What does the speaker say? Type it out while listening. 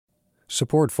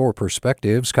Support for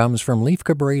Perspectives comes from Leif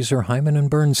Cabraser, Hyman and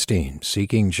Bernstein,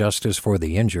 seeking justice for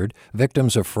the injured,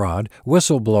 victims of fraud,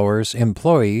 whistleblowers,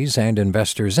 employees, and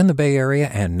investors in the Bay Area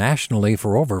and nationally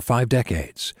for over 5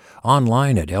 decades.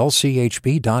 Online at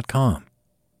lchb.com.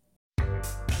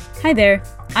 Hi there,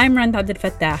 I'm Rand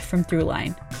Abdel-Fattah from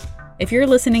Throughline. If you're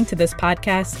listening to this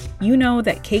podcast, you know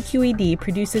that KQED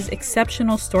produces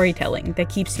exceptional storytelling that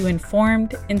keeps you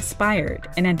informed, inspired,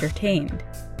 and entertained.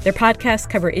 Their podcasts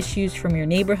cover issues from your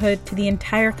neighborhood to the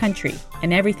entire country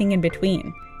and everything in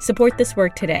between. Support this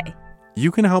work today.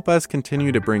 You can help us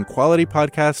continue to bring quality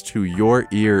podcasts to your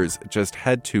ears. Just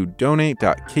head to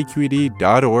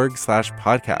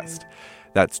donate.kqed.org/podcast.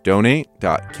 That's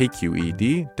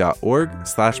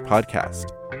donate.kqed.org/podcast.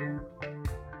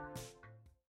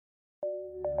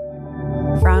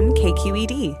 From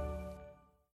KQED.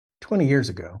 20 years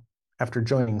ago, after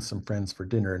joining some friends for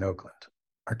dinner in Oakland,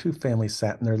 our two families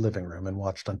sat in their living room and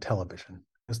watched on television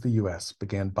as the U.S.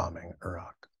 began bombing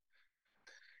Iraq.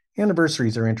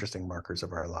 Anniversaries are interesting markers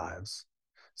of our lives.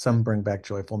 Some bring back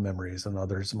joyful memories and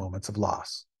others moments of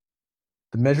loss.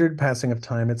 The measured passing of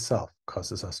time itself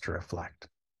causes us to reflect.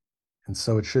 And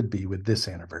so it should be with this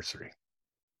anniversary.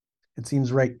 It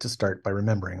seems right to start by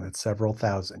remembering that several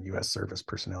thousand U.S. service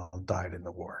personnel died in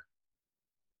the war.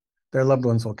 Their loved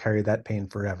ones will carry that pain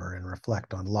forever and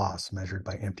reflect on loss measured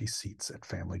by empty seats at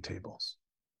family tables.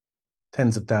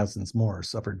 Tens of thousands more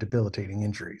suffered debilitating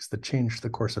injuries that changed the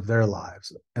course of their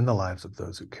lives and the lives of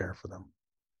those who care for them.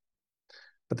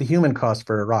 But the human cost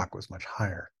for Iraq was much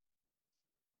higher.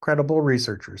 Credible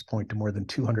researchers point to more than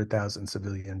 200,000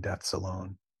 civilian deaths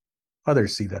alone.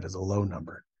 Others see that as a low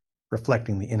number,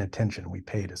 reflecting the inattention we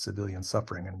pay to civilian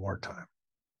suffering in wartime.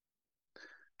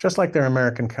 Just like their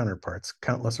American counterparts,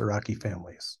 countless Iraqi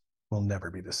families will never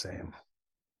be the same.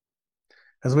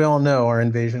 As we all know, our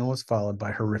invasion was followed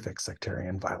by horrific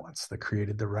sectarian violence that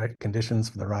created the right conditions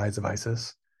for the rise of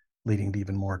ISIS, leading to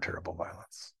even more terrible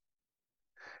violence.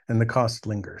 And the cost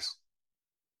lingers.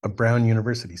 A Brown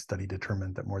University study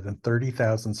determined that more than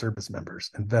 30,000 service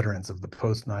members and veterans of the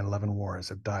post-9/11 wars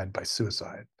have died by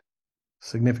suicide,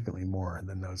 significantly more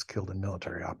than those killed in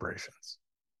military operations.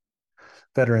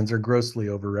 Veterans are grossly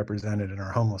overrepresented in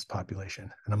our homeless population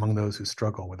and among those who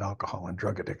struggle with alcohol and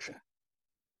drug addiction.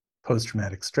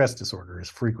 Post-traumatic stress disorder is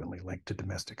frequently linked to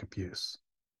domestic abuse.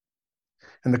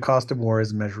 And the cost of war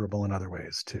is measurable in other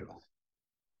ways, too.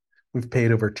 We've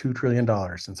paid over $2 trillion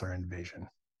since our invasion,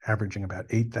 averaging about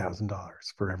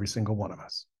 $8,000 for every single one of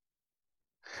us.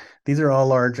 These are all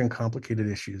large and complicated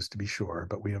issues, to be sure,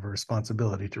 but we have a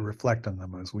responsibility to reflect on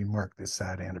them as we mark this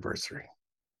sad anniversary.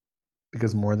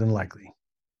 Because more than likely,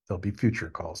 there'll be future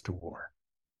calls to war.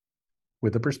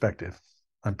 With a perspective,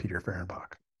 I'm Peter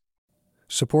Ferenbach.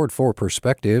 Support for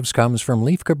Perspectives comes from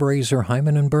Leif Cabraser,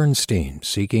 Hyman and Bernstein,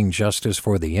 seeking justice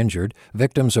for the injured,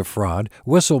 victims of fraud,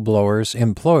 whistleblowers,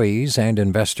 employees, and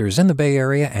investors in the Bay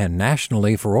Area and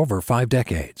nationally for over 5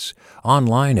 decades.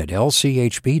 Online at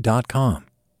lchb.com.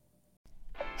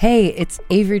 Hey, it's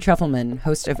Avery Trufelman,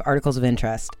 host of Articles of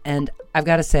Interest, and I've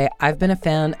got to say, I've been a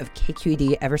fan of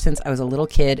KQED ever since I was a little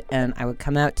kid, and I would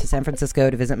come out to San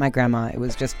Francisco to visit my grandma. It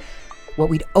was just what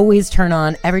we'd always turn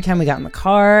on every time we got in the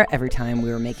car, every time we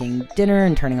were making dinner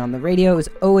and turning on the radio. It was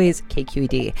always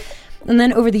KQED. And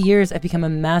then over the years, I've become a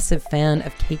massive fan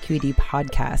of KQED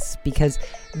podcasts because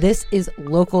this is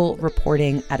local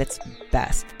reporting at its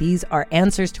best. These are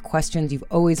answers to questions you've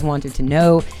always wanted to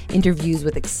know, interviews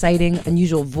with exciting,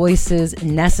 unusual voices,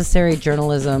 necessary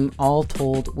journalism, all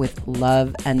told with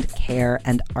love and care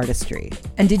and artistry.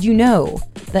 And did you know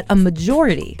that a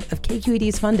majority of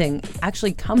KQED's funding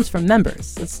actually comes from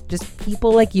members? It's just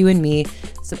people like you and me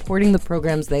supporting the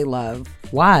programs they love,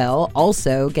 while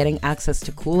also getting access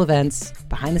to cool events,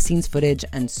 behind-the-scenes footage,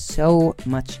 and so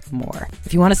much more.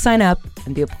 If you want to sign up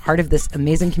and be a part of this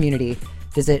amazing community,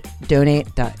 visit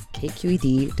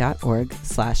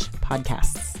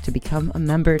donate.kqed.org/podcasts to become a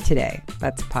member today.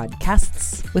 That's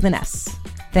podcasts with an S.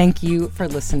 Thank you for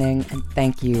listening, and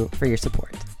thank you for your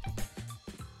support.